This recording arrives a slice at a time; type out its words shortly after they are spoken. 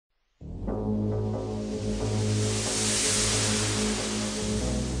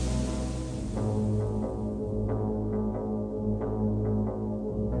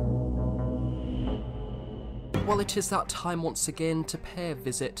Well, it is that time once again to pay a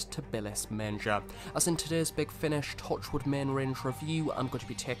visit to Billis Manger, as in today's Big Finish Torchwood Main Range review I'm going to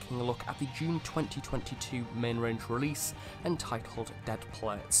be taking a look at the June 2022 Main Range release entitled Dead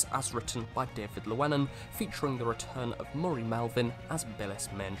Plates, as written by David Llewellyn, featuring the return of Murray Melvin as Billis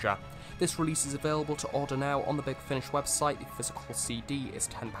Manger. This release is available to order now on the Big Finish website. The physical CD is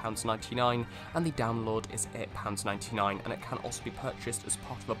 £10.99 and the download is £8.99, and it can also be purchased as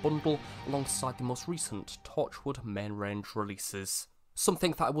part of a bundle alongside the most recent Torchwood Main Range releases.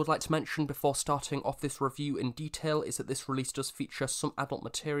 Something that I would like to mention before starting off this review in detail is that this release does feature some adult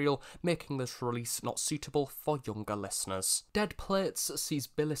material, making this release not suitable for younger listeners. Dead Plates sees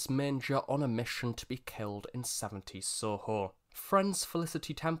Billis Manger on a mission to be killed in 70s Soho. Friends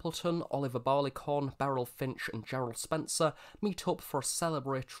Felicity Templeton, Oliver Barleycorn, Beryl Finch and Gerald Spencer meet up for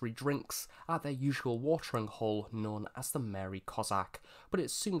celebratory drinks at their usual watering hole known as the Mary Cossack, but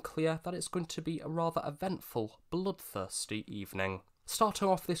it's soon clear that it's going to be a rather eventful, bloodthirsty evening. Starting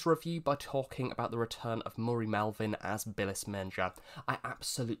off this review by talking about the return of Murray Melvin as Billis Manger. I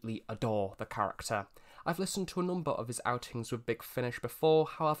absolutely adore the character. I've listened to a number of his outings with Big Finish before,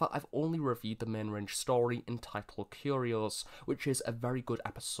 however I've only reviewed the main range story entitled Curios, which is a very good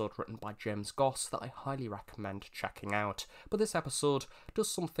episode written by James Goss that I highly recommend checking out. But this episode does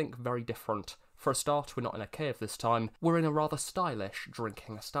something very different. For a start, we're not in a cave this time, we're in a rather stylish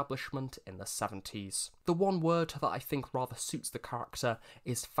drinking establishment in the 70s. The one word that I think rather suits the character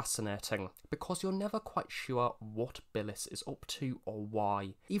is fascinating, because you're never quite sure what Billis is up to or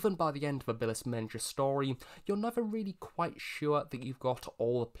why. Even by the end of a Billis Manger story, you're never really quite sure that you've got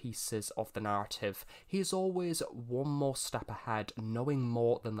all the pieces of the narrative. He is always one more step ahead, knowing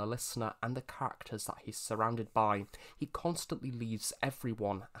more than the listener and the characters that he's surrounded by. He constantly leaves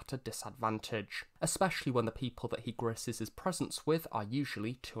everyone at a disadvantage. Especially when the people that he graces his presence with are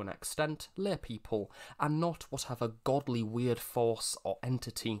usually, to an extent, lay people, and not whatever godly weird force or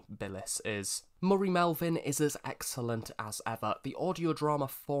entity Billis is. Murray Melvin is as excellent as ever. The audio drama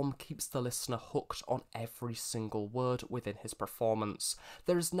form keeps the listener hooked on every single word within his performance.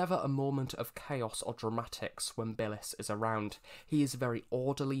 There is never a moment of chaos or dramatics when Billis is around. He is very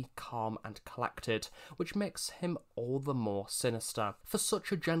orderly, calm and collected, which makes him all the more sinister. For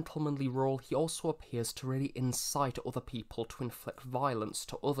such a gentlemanly role, he also appears to really incite other people to inflict violence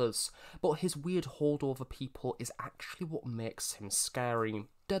to others, but his weird hold over people is actually what makes him scary.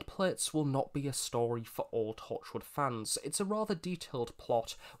 Dead Plates will not be a story for all Torchwood fans. It's a rather detailed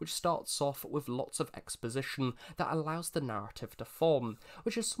plot which starts off with lots of exposition that allows the narrative to form,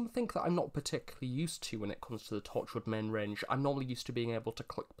 which is something that I'm not particularly used to when it comes to the Torchwood main range. I'm normally used to being able to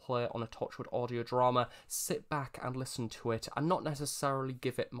click play on a Torchwood audio drama, sit back and listen to it, and not necessarily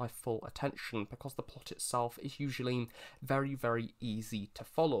give it my full attention, because the plot itself is usually very, very easy to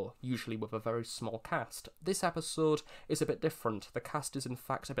follow, usually with a very small cast. This episode is a bit different. The cast is in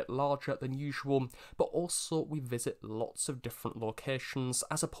fact a bit larger than usual, but also we visit lots of different locations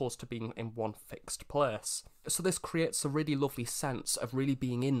as opposed to being in one fixed place. So this creates a really lovely sense of really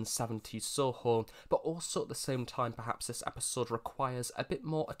being in 70s Soho, but also at the same time perhaps this episode requires a bit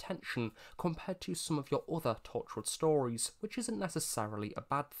more attention compared to some of your other Torchwood stories, which isn't necessarily a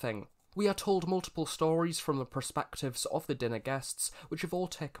bad thing. We are told multiple stories from the perspectives of the dinner guests, which have all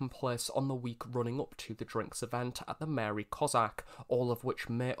taken place on the week running up to the drinks event at the Mary Cossack, all of which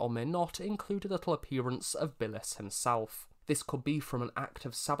may or may not include a little appearance of Billis himself. This could be from an act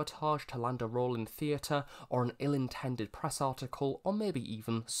of sabotage to land a role in theatre, or an ill-intended press article, or maybe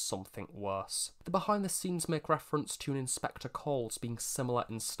even something worse. The behind the scenes make reference to an Inspector Calls being similar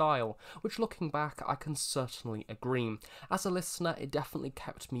in style, which looking back I can certainly agree. As a listener, it definitely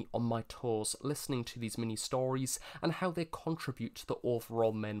kept me on my toes listening to these mini stories and how they contribute to the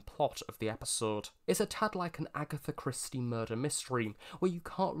overall main plot of the episode. It's a tad like an Agatha Christie murder mystery, where you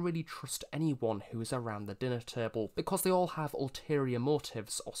can't really trust anyone who is around the dinner table, because they all have ulterior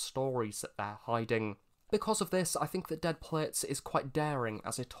motives or stories that they're hiding. Because of this, I think that Dead Plates is quite daring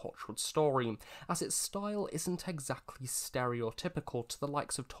as a Torchwood story, as its style isn't exactly stereotypical to the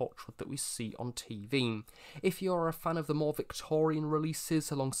likes of Torchwood that we see on TV. If you're a fan of the more Victorian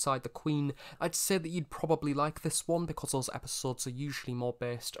releases alongside the Queen, I'd say that you'd probably like this one, because those episodes are usually more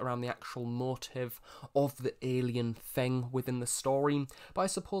based around the actual motive of the alien thing within the story, but I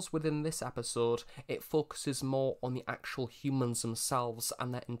suppose within this episode, it focuses more on the actual humans themselves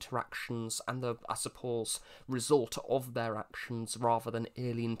and their interactions and the, I suppose, result of their actions rather than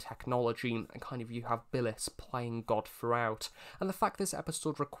alien technology, and kind of you have Billis playing God throughout. And the fact this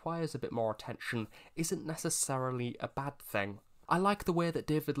episode requires a bit more attention isn't necessarily a bad thing. I like the way that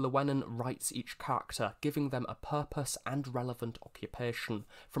David Llewellyn writes each character, giving them a purpose and relevant occupation.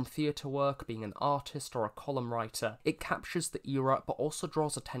 From theatre work, being an artist or a column writer, it captures the era but also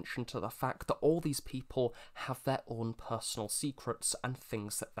draws attention to the fact that all these people have their own personal secrets and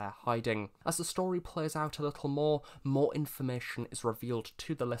things that they're hiding. As the story plays out a little more information is revealed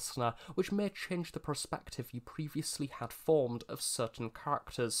to the listener, which may change the perspective you previously had formed of certain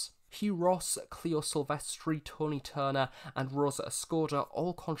characters. Hugh Ross, Cleo Silvestri, Tony Turner and Rosa Escoda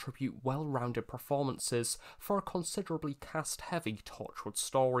all contribute well-rounded performances for a considerably cast-heavy Torchwood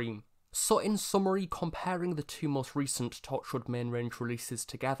story. So in summary, comparing the two most recent Torchwood main range releases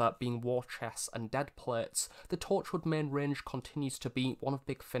together, being War Chess and Dead Plates, the Torchwood main range continues to be one of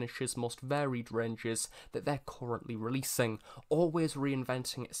Big Finish's most varied ranges that they're currently releasing, always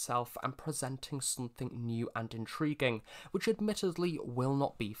reinventing itself and presenting something new and intriguing, which admittedly will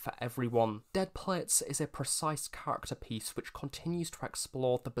not be for everyone. Dead Plates is a precise character piece which continues to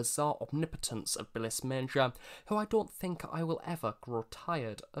explore the bizarre omnipotence of Billis Manger, who I don't think I will ever grow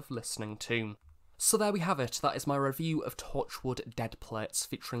tired of listening to. So there we have it, that is my review of Torchwood Dead Plates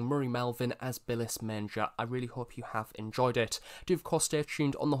featuring Murray Melvin as Billis Manger. I really hope you have enjoyed it. Do of course stay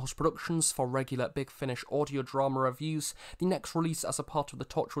tuned on The Host Productions for regular Big Finish audio drama reviews. The next release as a part of the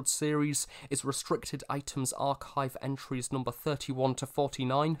Torchwood series is Restricted Items Archive entries number 31 to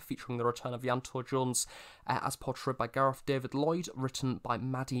 49, featuring the return of Yanto Jones as portrayed by Gareth David Lloyd, written by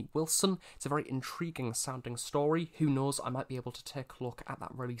Maddie Wilson. It's a very intriguing sounding story. Who knows, I might be able to take a look at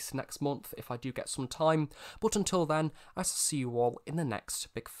that release next month if I do get some time. But until then, I shall see you all in the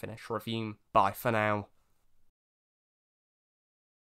next Big Finish review. Bye for now.